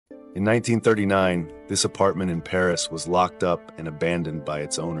In 1939, this apartment in Paris was locked up and abandoned by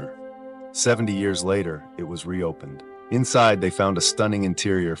its owner. 70 years later, it was reopened. Inside, they found a stunning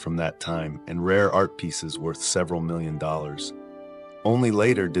interior from that time and rare art pieces worth several $1 million. Only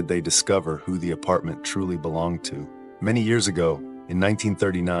later did they discover who the apartment truly belonged to. Many years ago, in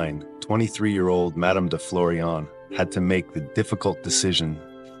 1939, 23-year-old Madame de Florian had to make the difficult decision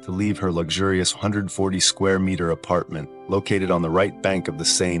to leave her luxurious 140-square-meter apartment located on the right bank of the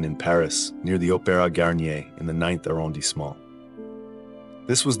Seine in Paris, near the Opéra Garnier in the 9th arrondissement.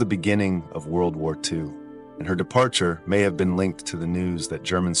 This was the beginning of World War II, and her departure may have been linked to the news that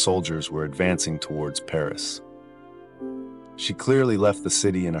German soldiers were advancing towards Paris. She clearly left the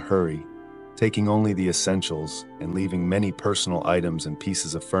city in a hurry, taking only the essentials and leaving many personal items and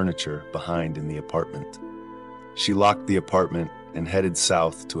pieces of furniture behind in the apartment. She locked the apartment and headed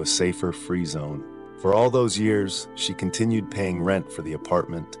south to a safer, free zone. For all those years, she continued paying rent for the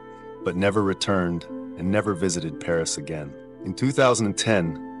apartment, but never returned and never visited Paris again. In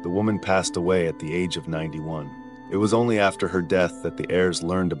 2010, the woman passed away at the age of 91. It was only after her death that the heirs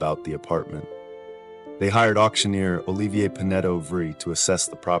learned about the apartment. They hired auctioneer Olivier Pinedo-Vry to assess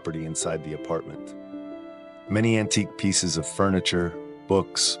the property inside the apartment. Many antique pieces of furniture,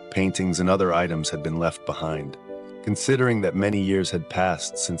 books, paintings, and other items had been left behind. Considering that many years had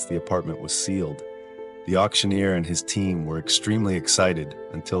passed since the apartment was sealed, the auctioneer and his team were extremely excited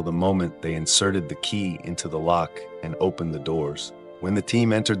until the moment they inserted the key into the lock and opened the doors. When the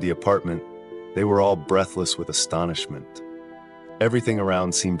team entered the apartment, they were all breathless with astonishment. Everything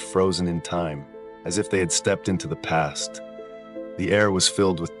around seemed frozen in time, as if they had stepped into the past. The air was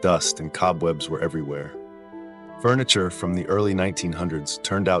filled with dust and cobwebs were everywhere. Furniture from the early 1900s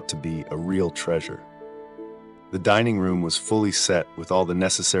turned out to be a real treasure. The dining room was fully set with all the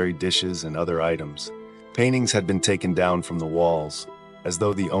necessary dishes and other items. Paintings had been taken down from the walls, as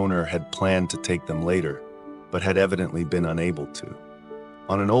though the owner had planned to take them later, but had evidently been unable to.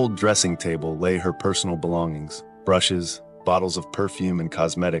 On an old dressing table lay her personal belongings: brushes, bottles of perfume and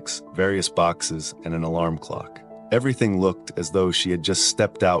cosmetics, various boxes, and an alarm clock. Everything looked as though she had just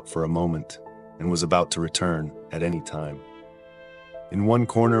stepped out for a moment and was about to return at any time. In one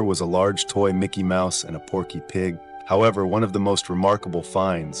corner was a large toy Mickey Mouse and a Porky Pig. However, one of the most remarkable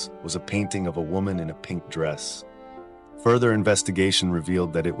finds was a painting of a woman in a pink dress. Further investigation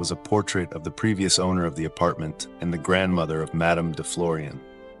revealed that it was a portrait of the previous owner of the apartment and the grandmother of Madame de Florian,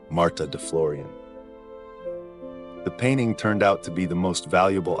 Martha de Florian. The painting turned out to be the most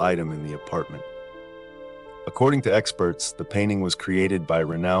valuable item in the apartment. According to experts, the painting was created by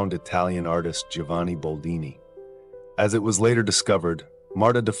renowned Italian artist Giovanni Boldini. As it was later discovered,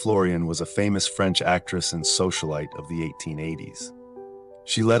 Martha de Florian was a famous French actress and socialite of the 1880s.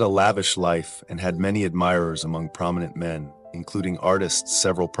 She led a lavish life and had many admirers among prominent men, including artists,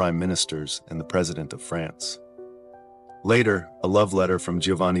 several prime ministers, and the president of France. Later, a love letter from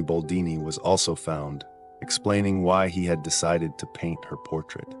Giovanni Boldini was also found, explaining why he had decided to paint her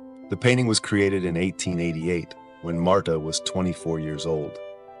portrait. The painting was created in 1888, when Marta was 24 years old.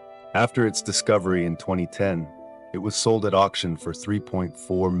 After its discovery in 2010, it was sold at auction for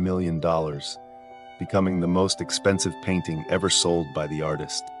 $3.4 million, becoming the most expensive painting ever sold by the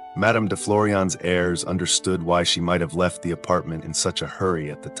artist. Madame de Florian's heirs understood why she might have left the apartment in such a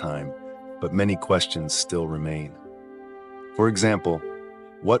hurry at the time, but many questions still remain. For example,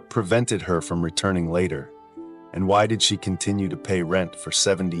 what prevented her from returning later? And why did she continue to pay rent for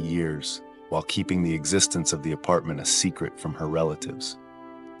 70 years while keeping the existence of the apartment a secret from her relatives?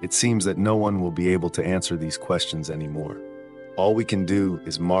 It seems that no one will be able to answer these questions anymore. All we can do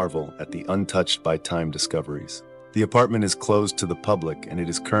is marvel at the untouched by time discoveries. The apartment is closed to the public and it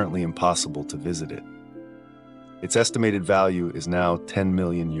is currently impossible to visit it. Its estimated value is now 10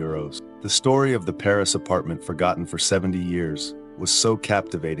 million euros. The story of the Paris apartment forgotten for 70 years was so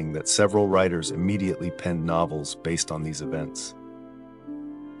captivating that several writers immediately penned novels based on these events.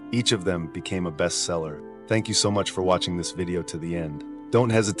 Each of them became a bestseller. Thank you so much for watching this video to the end. Don't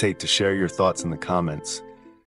hesitate to share your thoughts in the comments